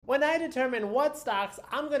When I determine what stocks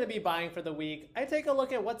I'm going to be buying for the week, I take a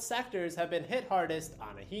look at what sectors have been hit hardest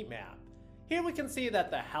on a heat map. Here we can see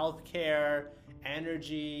that the healthcare,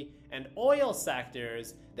 energy, and oil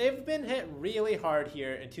sectors, they've been hit really hard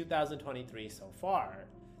here in 2023 so far.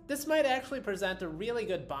 This might actually present a really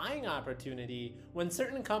good buying opportunity when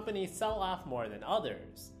certain companies sell off more than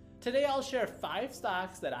others. Today I'll share 5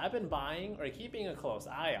 stocks that I've been buying or keeping a close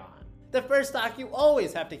eye on. The first stock you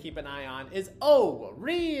always have to keep an eye on is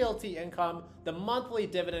Realty Income, the monthly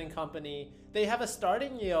dividend company. They have a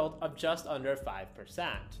starting yield of just under 5%.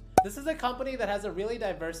 This is a company that has a really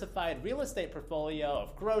diversified real estate portfolio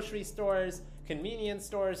of grocery stores, convenience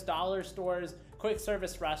stores, dollar stores, quick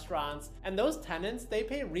service restaurants, and those tenants, they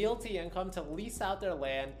pay Realty Income to lease out their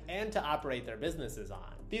land and to operate their businesses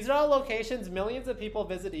on. These are all locations millions of people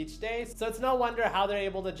visit each day, so it's no wonder how they're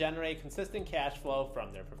able to generate consistent cash flow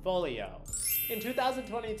from their portfolio. In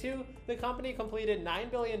 2022, the company completed $9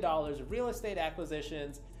 billion of real estate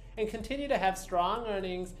acquisitions and continue to have strong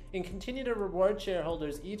earnings and continue to reward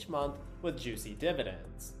shareholders each month with juicy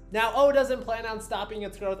dividends. Now, doesn't plan on stopping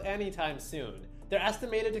its growth anytime soon. They're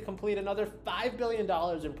estimated to complete another $5 billion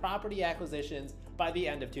in property acquisitions by the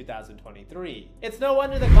end of 2023. It's no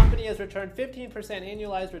wonder the company has returned 15%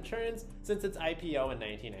 annualized returns since its IPO in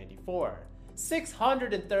 1994.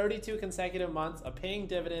 632 consecutive months of paying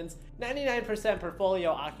dividends, 99%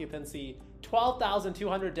 portfolio occupancy,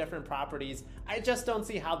 12,200 different properties. I just don't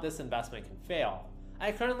see how this investment can fail.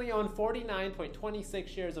 I currently own 49.26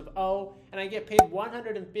 shares of and I get paid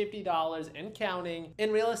 $150 and counting.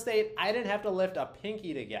 In real estate, I didn't have to lift a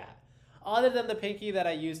pinky to get, other than the pinky that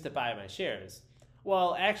I used to buy my shares.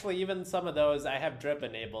 Well, actually, even some of those I have drip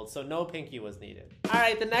enabled, so no pinky was needed.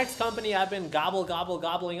 Alright, the next company I've been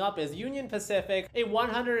gobbling up is Union Pacific, a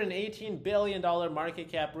 $118 billion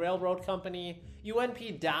market cap railroad company.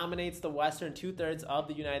 UNP dominates the western 2/3 of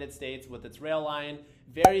the United States with its rail line.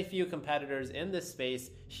 Very few competitors in this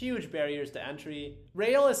space, huge barriers to entry.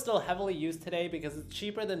 Rail is still heavily used today because it's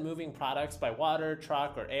cheaper than moving products by water,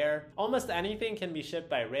 truck, or air. Almost anything can be shipped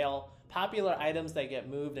by rail. Popular items that get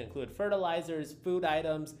moved include fertilizers, food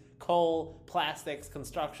items, coal, plastics,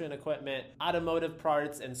 construction equipment, automotive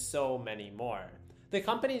parts, and so many more. The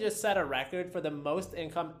company just set a record for the most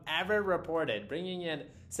income ever reported, bringing in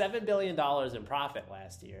 $7 billion in profit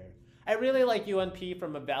last year. I really like UNP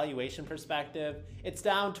from a valuation perspective. It's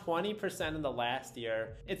down 20% in the last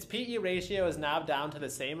year. Its PE ratio is now down to the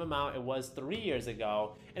same amount it was 3 years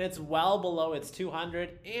ago, and it's well below its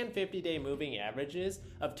 200 and 50-day moving averages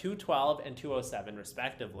of 212 and 207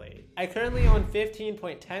 respectively. I currently own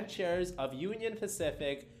 15.10 shares of Union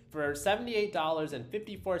Pacific for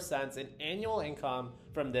 $78.54 in annual income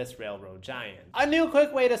from this railroad giant. A new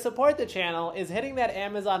quick way to support the channel is hitting that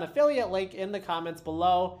Amazon affiliate link in the comments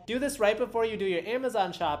below. Do this right before you do your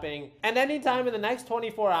Amazon shopping, and anytime in the next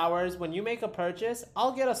 24 hours when you make a purchase,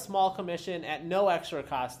 I'll get a small commission at no extra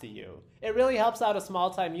cost to you. It really helps out a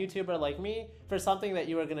small-time YouTuber like me for something that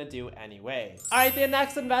you are gonna do anyway. Alright, the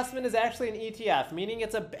next investment is actually an ETF, meaning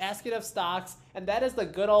it's a basket of stocks, and that is the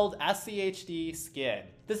good old SCHD SKID.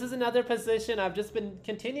 This is another position I've just been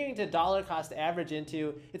continuing to dollar cost average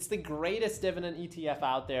into. It's the greatest dividend ETF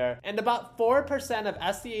out there, and about 4% of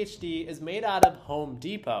SCHD is made out of Home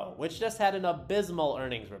Depot, which just had an abysmal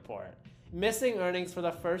earnings report. Missing earnings for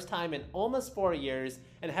the first time in almost 4 years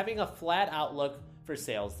and having a flat outlook for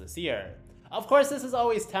sales this year. Of course, this is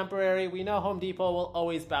always temporary. We know Home Depot will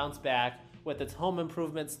always bounce back with its home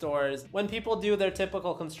improvement stores when people do their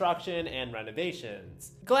typical construction and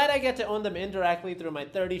renovations. Glad I get to own them indirectly through my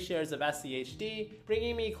 30 shares of SCHD,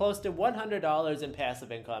 bringing me close to $100 in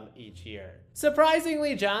passive income each year.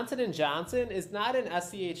 Surprisingly, Johnson & Johnson is not in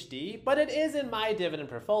SCHD, but it is in my dividend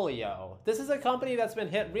portfolio. This is a company that's been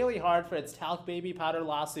hit really hard for its talc baby powder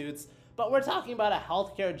lawsuits, but we're talking about a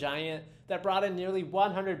healthcare giant that brought in nearly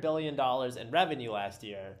 $100 billion in revenue last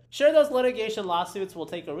year. Sure, those litigation lawsuits will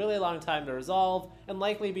take a really long time to resolve and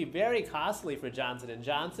likely be very costly for Johnson &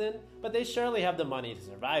 Johnson, but they surely have the money to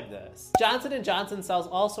survive this. Johnson & Johnson sells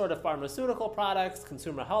all sorts of pharmaceutical products,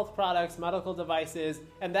 consumer health products, medical devices,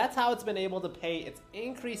 and that's how it's been able to pay its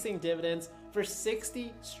increasing dividends for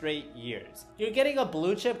 60 straight years. You're getting a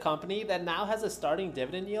blue chip company that now has a starting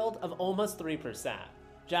dividend yield of almost 3%.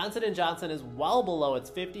 Johnson & Johnson is well below its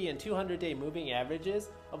 50 and 200-day moving averages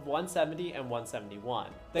of 170 and 171.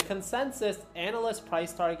 The consensus analyst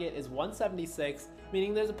price target is 176,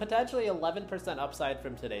 meaning there's a potentially 11% upside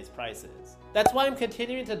from today's prices. That's why I'm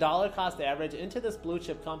continuing to dollar cost average into this blue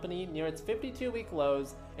chip company near its 52-week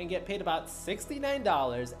lows and get paid about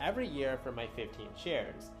 $69 every year for my 15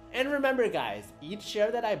 shares. And remember guys, each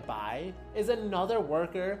share that I buy is another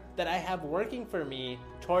worker that I have working for me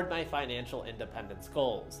toward my financial independence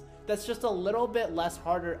goals. That's just a little bit less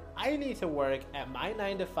harder I need to work at my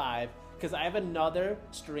 9 to 5 because I have another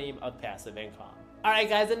stream of passive income. Alright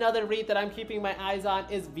guys, another REIT that I'm keeping my eyes on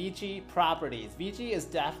is Vici Properties. Vici is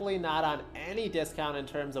definitely not on any discount in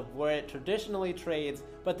terms of where it traditionally trades,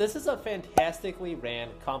 but this is a fantastically ran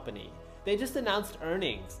company. They just announced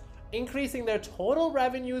earnings, increasing their total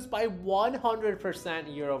revenues by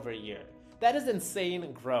 100% year over year. That is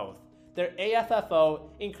insane growth. Their AFFO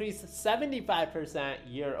increased 75%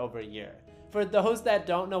 year over year. For those that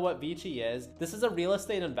don't know what Vici is, this is a real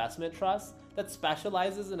estate investment trust that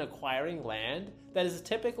specializes in acquiring land that is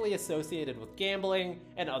typically associated with gambling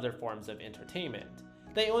and other forms of entertainment.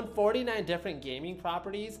 They own 49 different gaming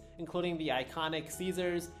properties, including the iconic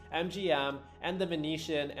Caesars, MGM, and the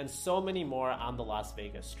Venetian, and so many more on the Las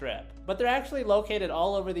Vegas Strip. But they're actually located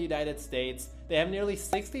all over the United States. They have nearly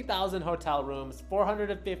 60,000 hotel rooms,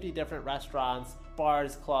 450 different restaurants,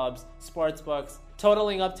 bars, clubs, sports books,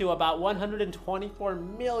 totaling up to about 124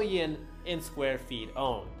 million in square feet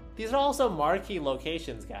owned. These are also marquee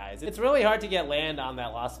locations, guys. It's really hard to get land on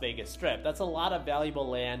that Las Vegas Strip. That's a lot of valuable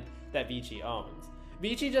land that Vici owns.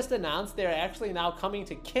 Vici just announced they're actually now coming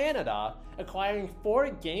to Canada, acquiring 4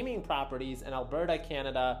 gaming properties in Alberta,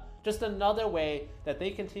 Canada, just another way that they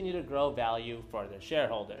continue to grow value for their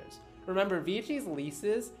shareholders. Remember, Vici's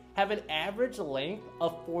leases have an average length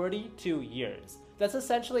of 42 years. That's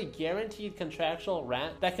essentially guaranteed contractual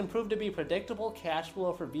rent that can prove to be predictable cash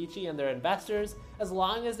flow for Vici and their investors as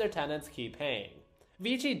long as their tenants keep paying.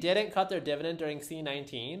 Vici didn't cut their dividend during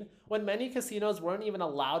C19, when many casinos weren't even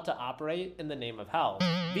allowed to operate in the name of health.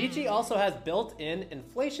 Vici also has built-in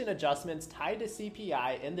inflation adjustments tied to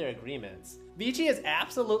CPI in their agreements. Vici has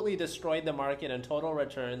absolutely destroyed the market in total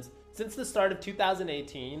returns since the start of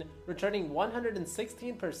 2018, returning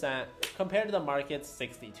 116% compared to the market's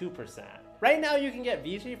 62%. Right now you can get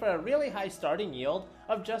Vici for a really high starting yield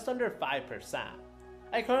of just under 5%.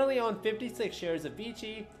 I currently own 56 shares of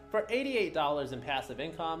Vici for $88 in passive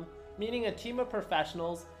income, meaning a team of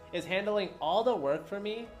professionals is handling all the work for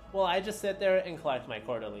me while I just sit there and collect my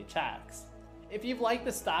quarterly checks. If you've liked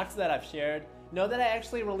the stocks that I've shared, know that I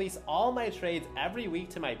actually release all my trades every week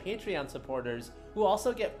to my Patreon supporters, who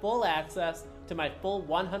also get full access to my full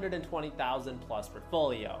 120,000 plus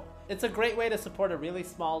portfolio. It's a great way to support a really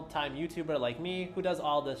small time YouTuber like me who does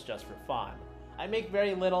all this just for fun. I make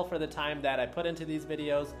very little for the time that I put into these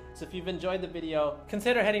videos, so if you've enjoyed the video,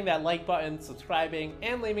 consider hitting that like button, subscribing,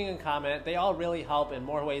 and leaving a comment. They all really help in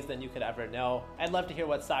more ways than you could ever know. I'd love to hear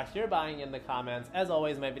what stocks you're buying in the comments. As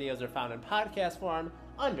always, my videos are found in podcast form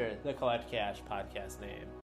under the Collect Cash podcast name.